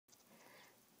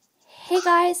Hey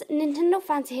guys, Nintendo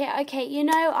Fancy here. Okay, you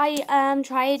know I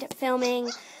tried filming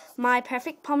my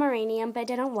perfect Pomeranian, but it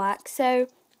didn't work. So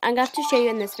I'm gonna have to show you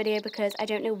in this video because I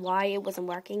don't know why it wasn't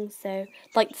working. So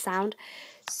like the sound.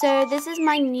 So this is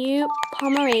my new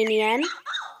Pomeranian.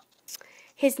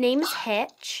 His name is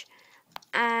Hitch,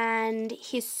 and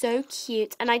he's so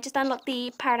cute. And I just unlocked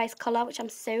the Paradise color, which I'm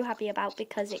so happy about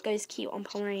because it goes cute on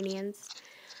Pomeranians.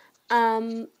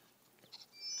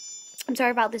 I'm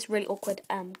sorry about this really awkward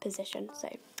position. So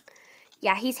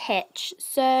yeah, he's Hitch.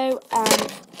 So oh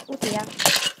dear,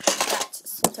 that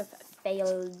sort of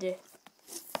failed.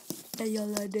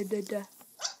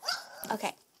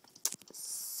 Okay,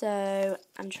 so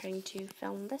I'm trying to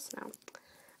film this now.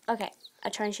 Okay,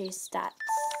 I'll try and show you stats.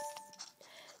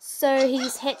 So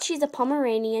he's Hitch, he's a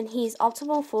Pomeranian, he's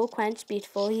optimal, full, quench,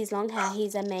 beautiful, he's long hair,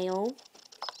 he's a male.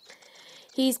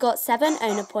 He's got 7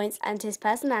 owner points, and his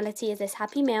personality is this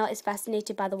happy male is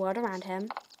fascinated by the world around him.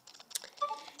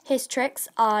 His tricks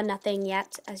are nothing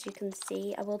yet, as you can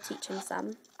see. I will teach him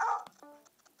some.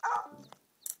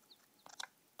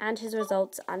 And his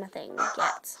results are nothing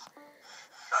yet.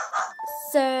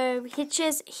 So,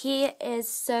 he is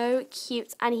so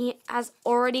cute, and he has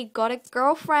already got a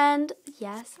girlfriend.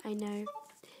 Yes, I know.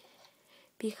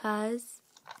 Because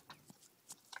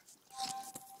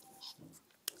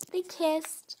they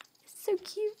kissed. It's so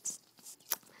cute.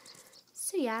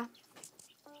 So, yeah.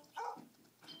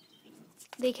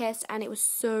 They kissed, and it was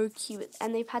so cute.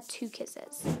 And they've had 2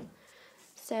 kisses.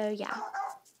 So, yeah.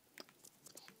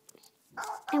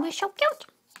 It was so cute.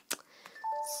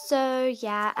 So,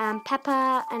 yeah,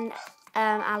 Peppa and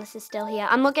Alice is still here.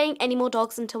 I'm not getting any more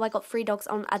dogs until I got 3 dogs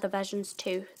on other versions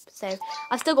too. So,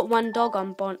 I've still got 1 dog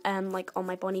on on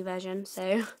my Bonnie version.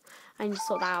 So, I need to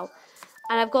sort that out.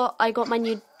 And I got my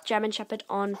new German Shepherd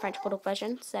on French Bulldog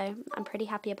version. So, I'm pretty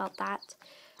happy about that.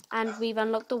 And we've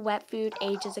unlocked the wet food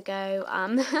ages ago.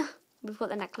 We've got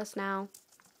the necklace now.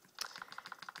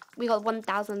 We got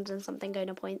 1,000 and something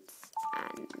owner points.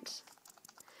 And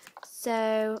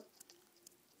so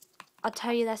I'll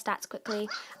tell you their stats quickly.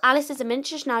 Alice is a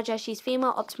miniature schnauzer. She's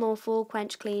female, optimal, full,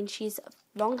 quench, clean. She's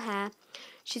long hair.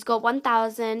 She's got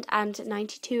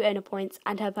 1,092 owner points,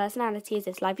 and her personality is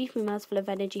this lively female full of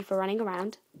energy for running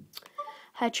around.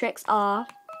 Her tricks are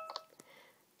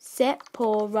sit,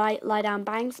 paw, right, lie down,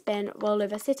 bang, spin, roll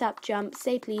over, sit up, jump,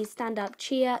 say please, stand up,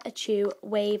 cheer, achoo,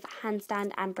 wave,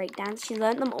 handstand, and break dance. She's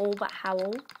learnt them all but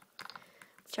howl,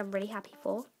 which I'm really happy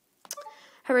for.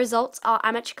 Her results are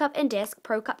Amateur Cup in Disc,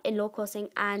 Pro Cup in Law Coursing,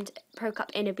 and Pro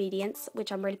Cup in Obedience,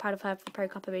 which I'm really proud of her for Pro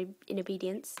Cup in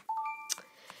Obedience.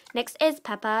 Next is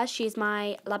Peppa. She's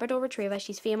my Labrador Retriever.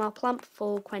 She's female, plump,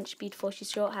 full, quench, beautiful. She's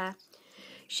short hair.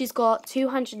 She's got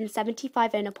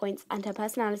 275 owner points, and her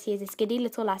personality is a giddy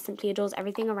little lass, simply adores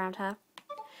everything around her.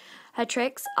 Her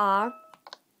tricks are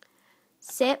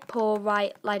sit, paw,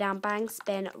 right, lie down, bang,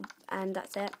 spin, and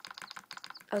that's it.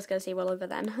 I was going to say roll over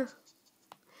then.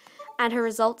 And her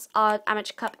results are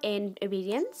Amateur Cup in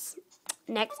Obedience.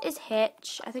 Next is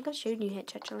Hitch. I think I've showed you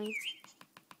Hitch actually.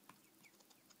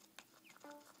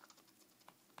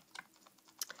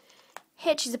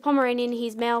 Hitch is a Pomeranian.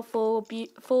 He's male, full,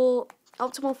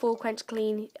 optimal, full, quench,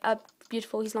 clean,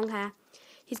 beautiful. He's long hair.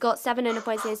 He's got 7 owner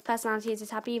points. His personality is his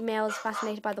happy male is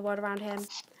fascinated by the world around him.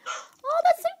 Oh,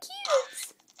 that's so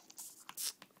cute.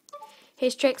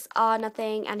 His tricks are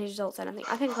nothing, and his results are nothing.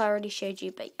 I think I already showed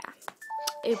you, but yeah.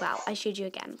 Oh wow, I showed you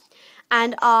again.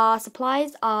 And our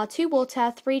supplies are 2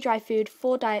 water, 3 dry food,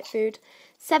 4 diet food,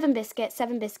 7 biscuits,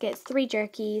 3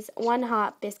 jerkies, 1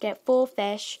 heart biscuit, 4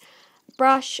 fish,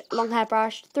 brush, long hair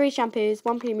brush, 3 shampoos,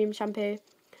 1 premium shampoo,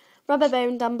 rubber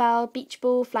bone, dumbbell, beach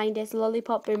ball, flying disc,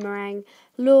 lollipop, boomerang,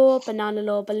 lure, banana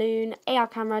lure, balloon, AR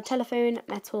camera, telephone,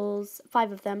 metals,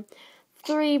 5 of them,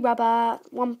 3 rubber,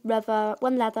 1 leather,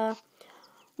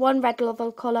 1 red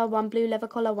leather collar, 1 blue leather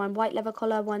collar, 1 white leather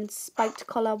collar, 1 spiked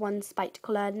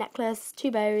collar, necklace,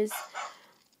 2 bows,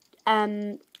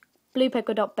 blue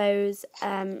polka dot bows,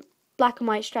 black and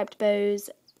white striped bows,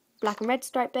 black and red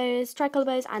striped bows, tricolour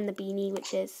bows, and the beanie,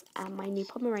 which is my new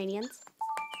Pomeranians.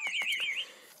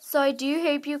 So I do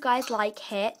hope you guys like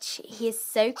Hitch. He is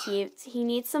so cute. He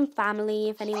needs some family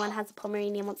if anyone has a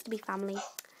Pomeranian wants to be family.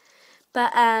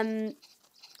 But I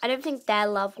don't think their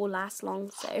love will last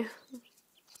long, so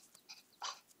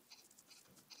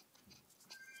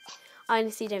I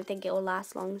honestly don't think it will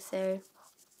last long, so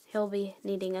he'll be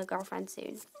needing a girlfriend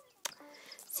soon.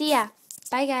 So yeah,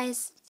 bye guys.